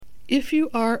If you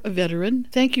are a veteran,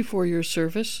 thank you for your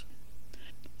service.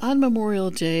 On Memorial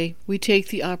Day, we take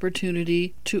the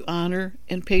opportunity to honor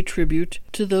and pay tribute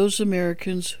to those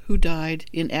Americans who died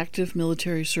in active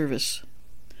military service.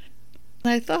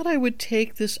 I thought I would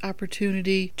take this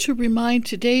opportunity to remind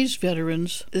today's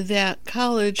veterans that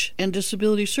college and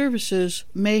disability services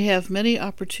may have many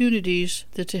opportunities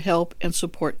to help and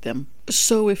support them.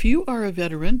 So if you are a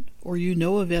veteran, or you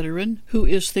know a veteran who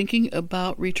is thinking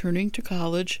about returning to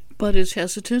college but is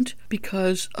hesitant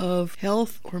because of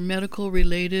health or medical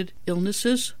related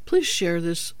illnesses, please share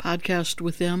this podcast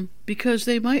with them because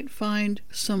they might find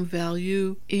some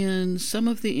value in some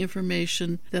of the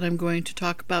information that I'm going to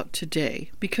talk about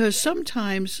today. Because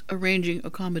sometimes arranging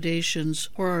accommodations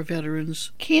for our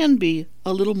veterans can be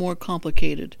a little more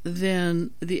complicated than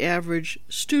the average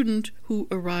student who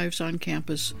arrives on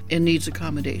campus and needs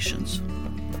accommodations.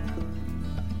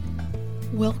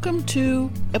 Welcome to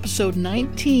episode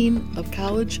 19 of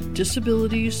College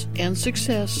Disabilities and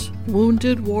Success,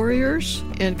 Wounded Warriors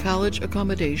and College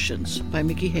Accommodations by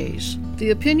Mickey Hayes. The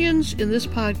opinions in this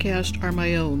podcast are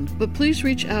my own, but please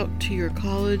reach out to your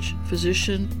college,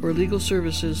 physician, or legal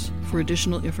services for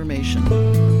additional information.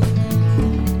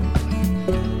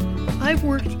 I've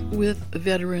worked with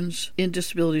veterans in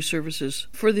disability services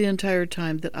for the entire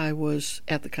time that I was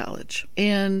at the college.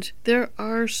 And there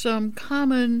are some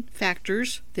common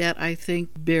factors that I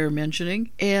think bear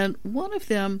mentioning. And one of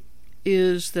them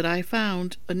is that I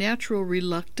found a natural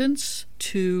reluctance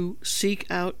to seek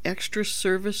out extra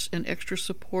service and extra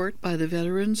support by the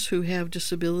veterans who have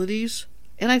disabilities.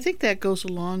 And I think that goes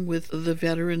along with the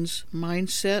veterans'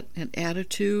 mindset and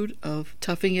attitude of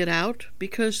toughing it out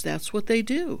because that's what they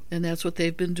do and that's what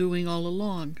they've been doing all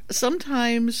along.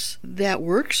 Sometimes that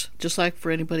works, just like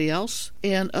for anybody else,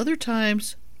 and other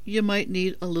times you might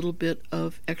need a little bit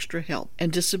of extra help.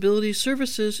 And disability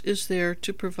services is there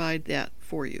to provide that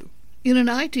for you. In an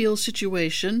ideal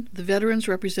situation, the veterans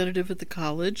representative at the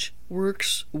college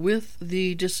works with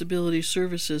the disability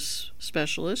services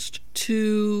specialist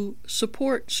to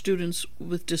support students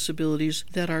with disabilities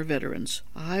that are veterans.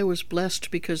 I was blessed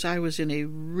because I was in a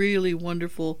really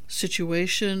wonderful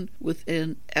situation with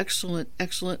an excellent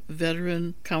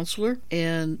veteran counselor,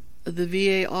 and the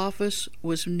VA office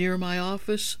was near my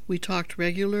office. We talked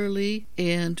regularly,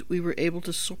 and we were able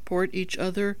to support each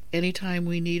other anytime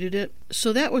we needed it.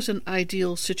 So that was an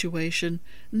ideal situation.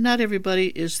 Not everybody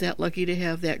is that lucky to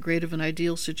have that great of an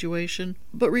ideal situation.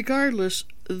 But regardless,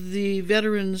 the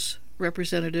veterans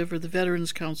representative or the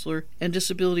veterans counselor and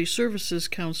disability services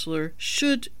counselor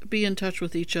should be in touch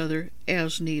with each other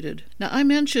as needed. Now, I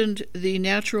mentioned the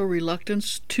natural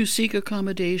reluctance to seek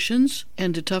accommodations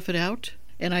and to tough it out.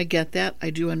 And I get that. I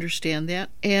do understand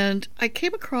that. And I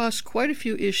came across quite a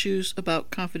few issues about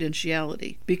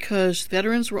confidentiality because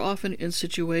veterans were often in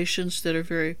situations that are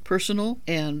very personal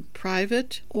and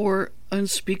private or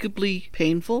unspeakably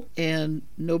painful and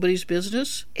nobody's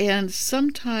business. And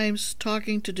sometimes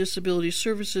talking to disability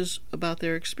services about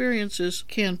their experiences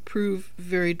can prove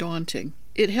very daunting.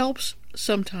 It helps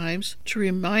sometimes to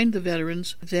remind the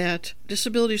veterans that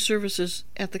disability services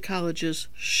at the colleges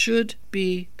should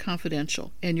be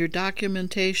confidential, and your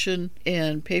documentation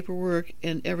and paperwork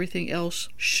and everything else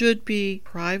should be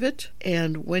private.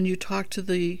 And when you talk to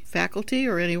the faculty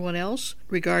or anyone else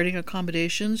regarding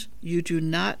accommodations, you do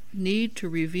not need to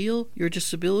reveal your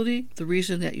disability, the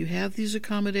reason that you have these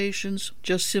accommodations,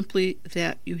 just simply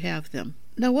that you have them.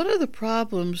 Now, one of the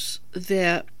problems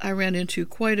that I ran into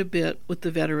quite a bit with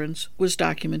the veterans was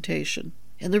documentation.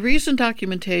 And the reason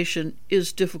documentation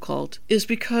is difficult is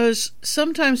because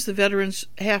sometimes the veterans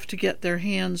have to get their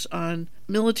hands on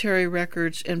military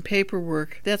records and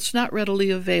paperwork that's not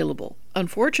readily available.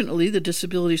 Unfortunately, the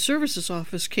Disability Services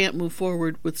Office can't move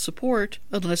forward with support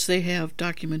unless they have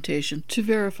documentation to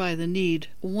verify the need.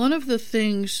 One of the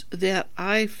things that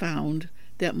I found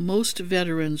that most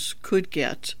veterans could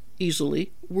get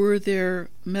easily were their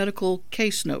medical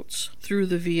case notes through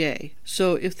the VA.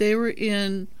 So if they were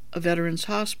in a veterans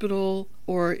hospital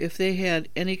or if they had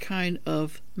any kind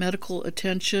of medical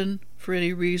attention for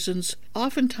any reasons,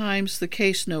 oftentimes the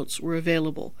case notes were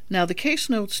available. Now, the case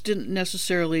notes didn't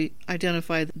necessarily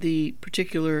identify the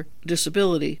particular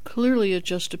disability. Clearly, it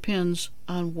just depends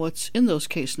on what's in those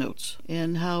case notes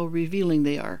and how revealing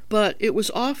they are. But it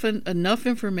was often enough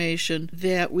information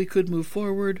that we could move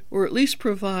forward or at least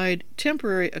provide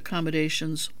temporary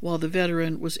accommodations while the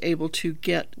veteran was able to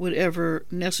get whatever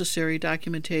necessary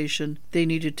documentation they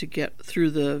needed to get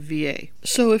through the VA.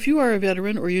 So if you are a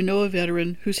veteran or you know a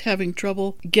veteran who's having having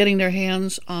trouble getting their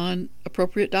hands on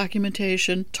appropriate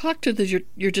documentation, talk to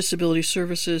your disability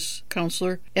services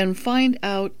counselor and find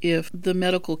out if the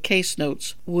medical case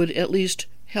notes would at least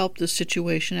help the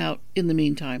situation out in the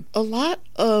meantime. A lot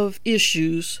of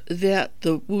issues that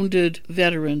the wounded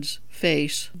veterans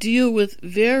face deal with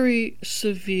very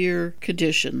severe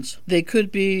conditions. They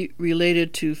could be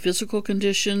related to physical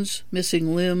conditions,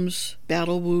 missing limbs,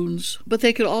 battle wounds, but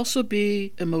they could also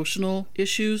be emotional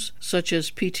issues such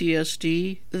as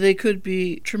PTSD. They could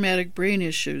be traumatic brain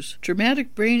issues.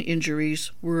 Traumatic brain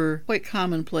injuries were quite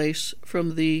commonplace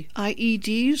from the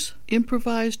IEDs,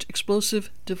 improvised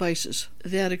explosive devices,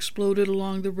 that exploded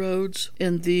along the roads,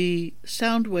 and the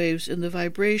sound waves and the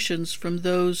vibrations from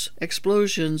those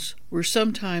explosions were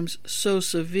sometimes so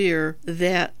severe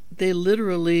that they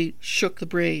literally shook the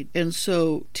brain, and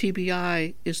so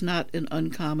TBI is not an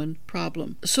uncommon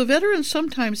problem. So veterans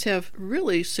sometimes have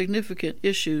really significant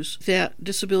issues that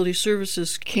disability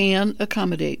services can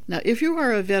accommodate. Now, if you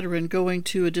are a veteran going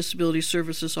to a disability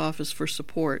services office for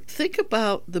support, think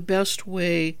about the best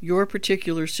way your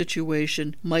particular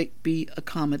situation might be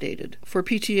accommodated. For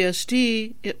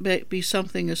PTSD, it might be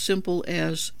something as simple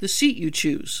as the seat you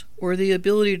choose, or the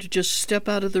ability to just step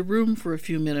out of the room for a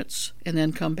few minutes and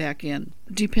then come back in,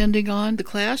 depending on the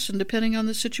class and depending on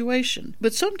the situation.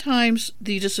 But sometimes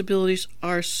the disabilities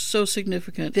are so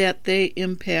significant that they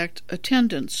impact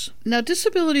attendance. Now,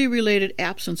 disability-related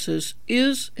absences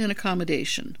is an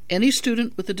accommodation. Any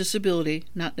student with a disability,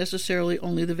 not necessarily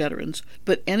only the veterans,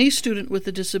 but any student with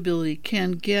a disability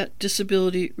can get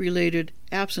disability-related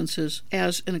absences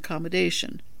as an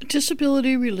accommodation.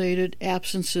 Disability-related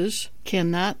absences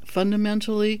cannot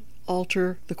fundamentally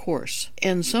alter the course.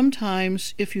 And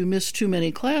sometimes, if you miss too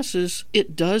many classes,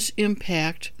 it does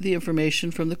impact the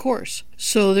information from the course.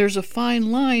 So there's a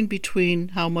fine line between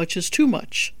how much is too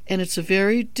much, and it's a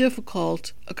very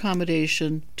difficult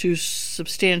accommodation to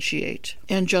substantiate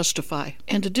and justify.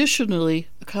 And additionally,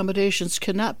 accommodations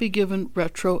cannot be given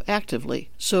retroactively.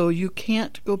 So you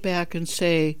can't go back and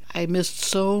say, I missed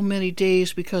so many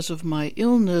days because of my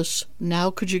illness,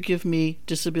 now could you give me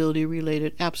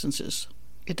disability-related absences?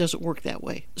 It doesn't work that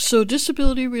way. So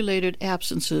disability-related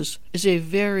absences is a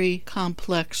very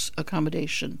complex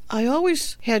accommodation. I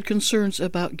always had concerns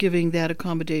about giving that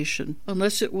accommodation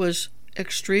unless it was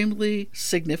extremely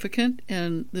significant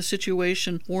and the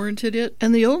situation warranted it.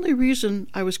 And the only reason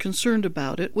I was concerned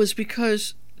about it was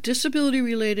because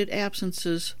disability-related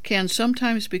absences can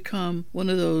sometimes become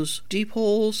one of those deep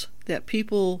holes that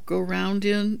people go round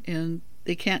in and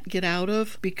they can't get out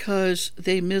of because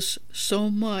they miss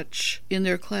so much in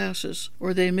their classes,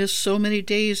 or they miss so many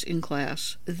days in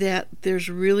class that there's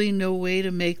really no way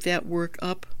to make that work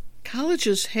up.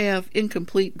 Colleges have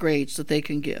incomplete grades that they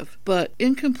can give, but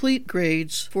incomplete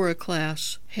grades for a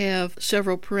class have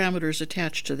several parameters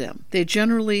attached to them. They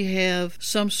generally have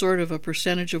some sort of a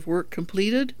percentage of work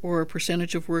completed or a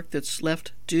percentage of work that's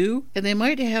left due, and they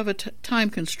might have a time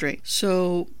constraint.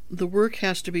 So the work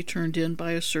has to be turned in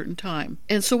by a certain time.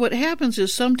 And so what happens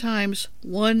is sometimes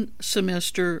one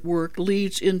semester work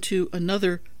leads into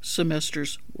another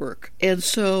semester's work. And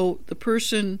so the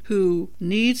person who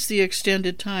needs the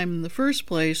extended time in the first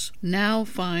place now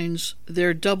finds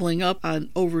they're doubling up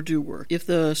on overdue work if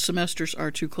the semesters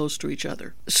are too close to each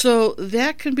other. So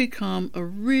that can become a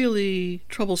really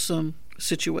troublesome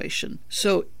situation.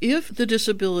 So if the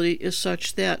disability is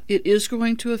such that it is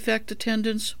going to affect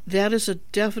attendance, that is a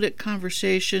definite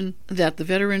conversation that the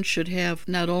veteran should have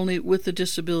not only with the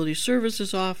Disability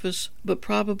Services Office, but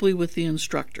probably with the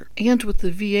instructor and with the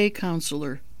VA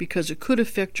counselor, because it could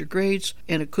affect your grades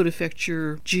and it could affect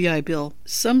your GI Bill.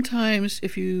 Sometimes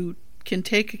if you can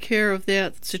take care of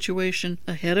that situation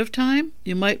ahead of time,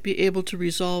 you might be able to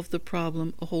resolve the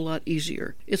problem a whole lot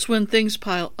easier. It's when things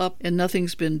pile up and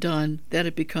nothing's been done that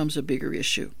it becomes a bigger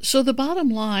issue. So the bottom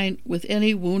line with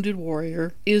any wounded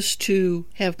warrior is to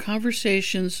have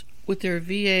conversations with their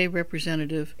VA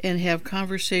representative and have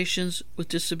conversations with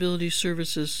disability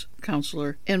services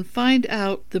counselor and find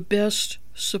out the best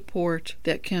support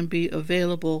that can be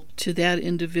available to that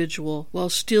individual while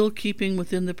still keeping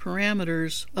within the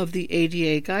parameters of the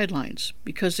ADA guidelines.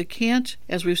 Because it can't,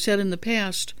 as we've said in the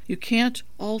past, you can't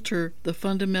alter the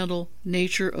fundamental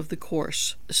nature of the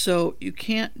course. So you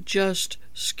can't just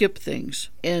skip things.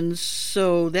 And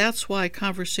so that's why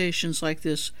conversations like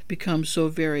this become so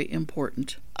very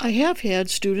important. I have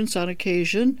had students on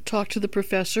occasion talk to the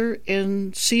professor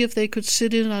and see if they could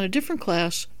sit in on a different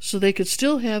class so they could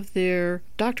still have their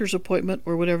doctor's appointment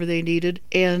or whatever they needed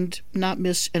and not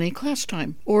miss any class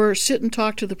time. Or sit and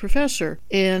talk to the professor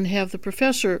and have the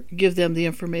professor give them the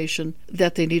information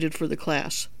that they needed for the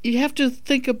class. You have to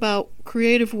think about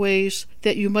creative ways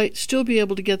that you might still be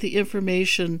able to get the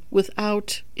information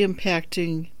without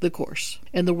impacting the course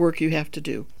and the work you have to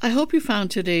do. I hope you found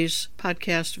today's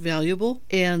podcast valuable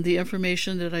and the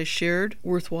information that I shared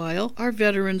worthwhile. Our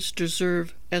veterans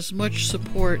deserve as much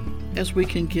support as we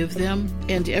can give them,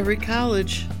 and every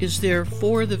college is there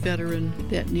for the veteran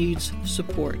that needs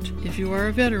support. If you are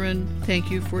a veteran,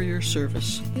 thank you for your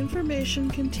service.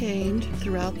 Information contained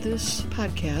throughout this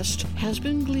podcast has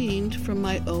been gleaned from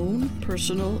my own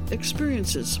personal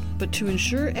experiences, but to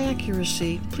ensure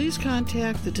accuracy, please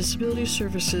contact the Disability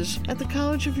Services at the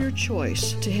college of your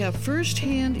choice to have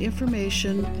first-hand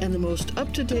information and the most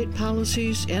up-to-date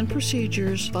policies and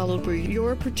procedures followed by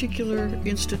your particular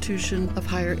institution of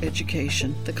higher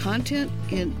education. The content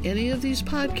in any of these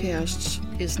podcasts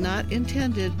is not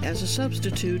intended as a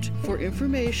substitute for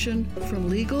information from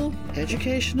legal,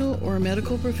 educational, or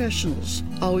medical professionals.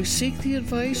 Always seek the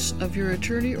advice of your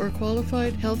attorney or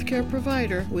qualified healthcare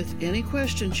provider with any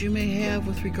questions you may have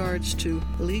with regards to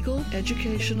legal,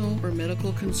 educational, or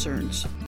medical concerns.